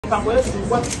mipango yetu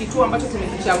tulikuwa kituo ambacho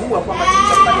tumekichagua kwamba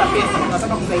tutapata pesa,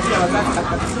 tunataka kusaidia wazazi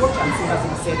katika kituo cha Msimbazi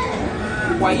Mseto.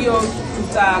 Kwa hiyo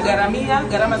tutagharamia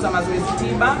gharama za mazoezi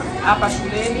tiba hapa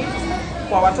shuleni.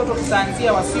 Kwa watoto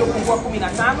tutaanzia wasiopungua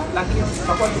 15, lakini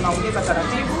tutakuwa tunaongeza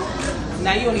taratibu,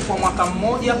 na hiyo ni kwa mwaka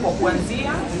mmoja kwa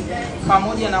kuanzia,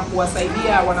 pamoja na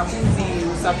kuwasaidia wanafunzi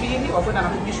usafiri wa kwenda na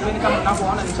kurudi shuleni. Kama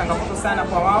tunavyoona ni changamoto sana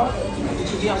kwa wao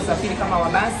kutumia usafiri kama wa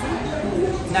basi,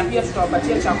 na pia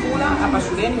tutawapatia chakula hapa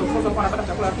shuleni. Watoto wanapata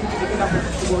chakula, lakini tungependa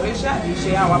kuboresha lishe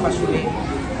yao hapa shuleni.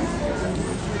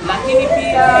 Lakini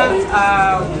pia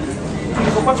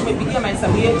tulipokuwa tumepigia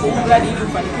mahesabu yetu mradi ili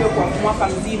ufanikiwe kwa mwaka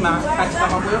mzima katika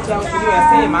mambo yote hayo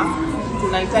tuliyoyasema,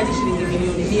 tunahitaji shilingi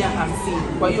milioni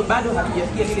 150. Kwa hiyo bado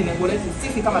hatujafikia lile lengo letu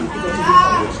sisi kama Lukiza Autism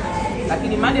Foundation.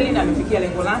 Lakini Madeleine amefikia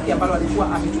lengo lake ambalo alikuwa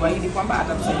ametuahidi kwamba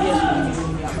atatusaidia shilingi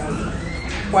milioni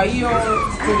 100. Kwa hiyo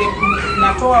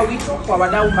tunatoa wito kwa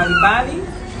wadau mbalimbali,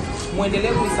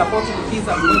 muendelee kuisupport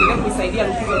Lukiza, muendelee kuisaidia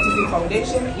Lukiza Autism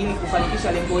Foundation ili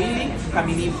kufanikisha lengo hili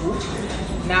kamilifu.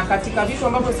 Na katika vitu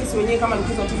ambavyo sisi wenyewe kama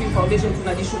Lukiza Autism Foundation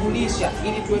tunajishughulisha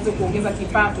ili tuweze kuongeza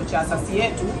kipato cha asasi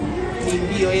yetu ni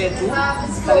mbio yetu.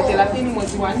 Tarehe 30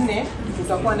 mwezi wa 4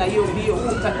 tutakuwa na hiyo mbio.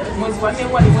 Mwezi wa 4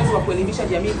 huwa ni mwezi wa kuelimisha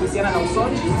jamii kuhusiana na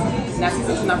usonji, na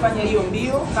sisi tunafanya hiyo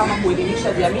mbio kama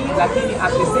kuelimisha jamii, lakini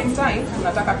at the same time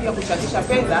tunataka pia kuchangisha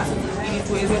fedha ili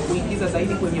tuweze kuingiza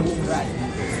zaidi kwenye huu mradi.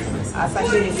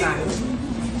 Asanteni sana.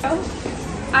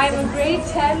 I'm a grade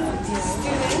 10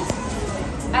 student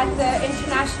at the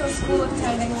International School of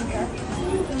Tanganyika.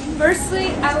 Firstly,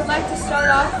 I would like to start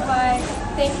off by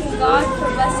thanking God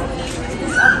for blessing me with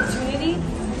this opportunity,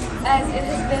 as it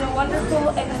has been a wonderful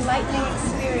and enlightening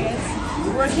experience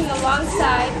working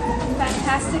alongside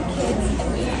fantastic kids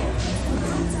and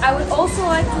youth. I would also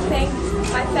like to thank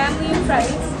my family and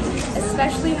friends,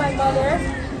 especially my mother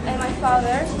and my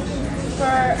father,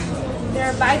 for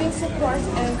their abiding support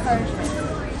and encouragement.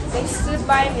 They stood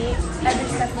by me every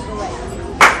step of the way.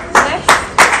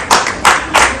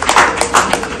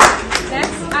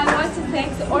 Next, I want to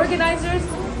thank the organizers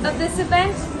of this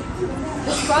event,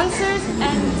 the sponsors,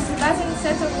 and Msimbazi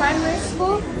Mseto Primary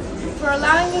School for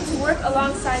allowing me to work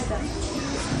alongside them.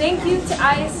 Thank you to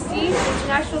ISD,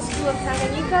 International School of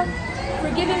Tanganyika, for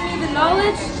giving me the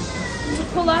knowledge to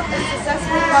pull up a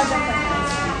successful project like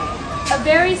this. A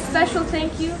very special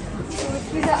thank you to the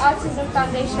Kidato Autism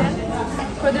Foundation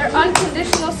for their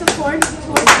unconditional support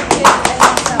towards the kids and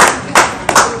themselves.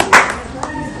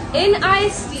 In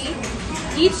ISD,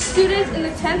 each student in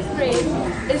the 10th grade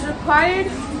is required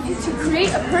to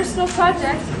create a personal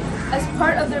project as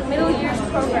part of their middle years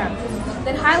program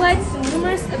that highlights the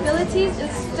numerous abilities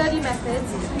and study methods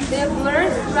they have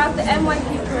learned throughout the MYP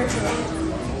curriculum.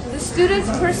 The student's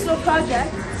personal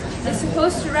project is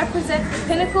supposed to represent the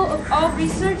pinnacle of all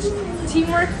research,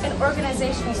 teamwork, and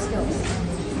organizational skills.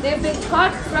 They have been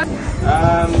taught from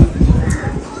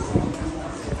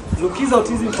Lukiza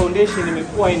Autism Foundation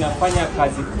imekuwa inafanya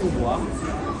kazi kubwa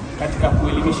katika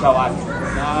kuelimisha watu,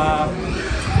 na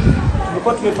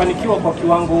tumekuwa tumefanikiwa kwa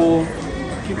kiwango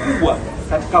kikubwa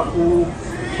katika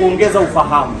kuongeza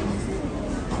ufahamu.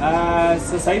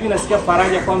 Sasa hivi nasikia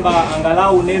faraja kwamba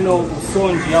angalau neno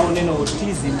usonji au neno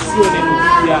autism sio neno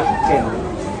jipya tena.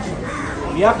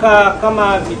 Miaka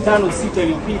kama 5-6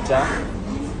 iliyopita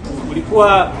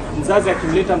ulikuwa mzazi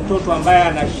akimleta mtoto ambaye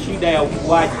ana shida ya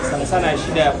ukuaji, sana sana ya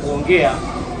shida ya kuongea,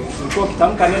 ulikuwa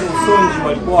kitamka neno usonji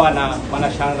walikuwa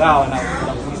wanashangaa,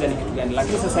 wanakuuliza ni kitu gani.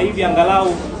 Lakini sasa hivi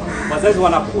angalau wazazi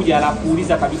wanakuja na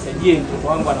kuuliza kabisa, je, mtoto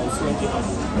wangu ana usonji?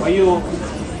 Kwa hiyo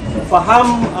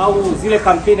ufahamu au zile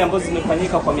kampeni ambazo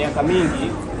zimefanyika kwa miaka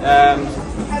mingi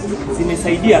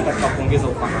zimesaidia katika kuongeza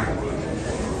ufahamu.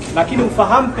 Lakini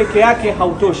ufahamu peke yake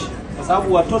hautoshi, kwa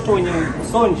sababu watoto wenye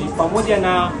usonji pamoja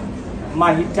na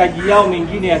mahitaji yao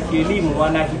mengine ya kielimu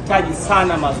wanahitaji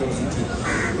sana mazoezi.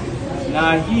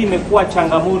 Na hii imekuwa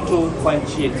changamoto kwa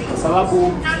nchi yetu, kwa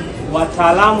sababu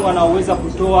wataalamu wanaoweza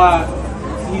kutoa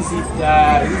hizi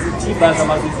tiba za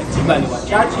mazoezi tiba ni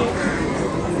wachache,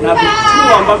 na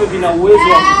vituo ambavyo vina uwezo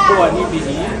wa kutoa hivi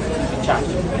ni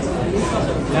vichache,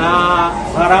 na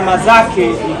gharama zake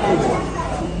ni kubwa.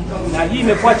 Na hii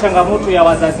imekuwa changamoto ya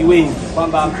wazazi wengi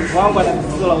kwamba mtoto wangu ana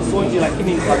tatizo la usonji,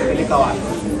 lakini nitampeleka wapi?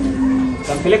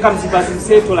 Nitampeleka Msimbazi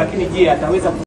Mseto, lakini je, ataweza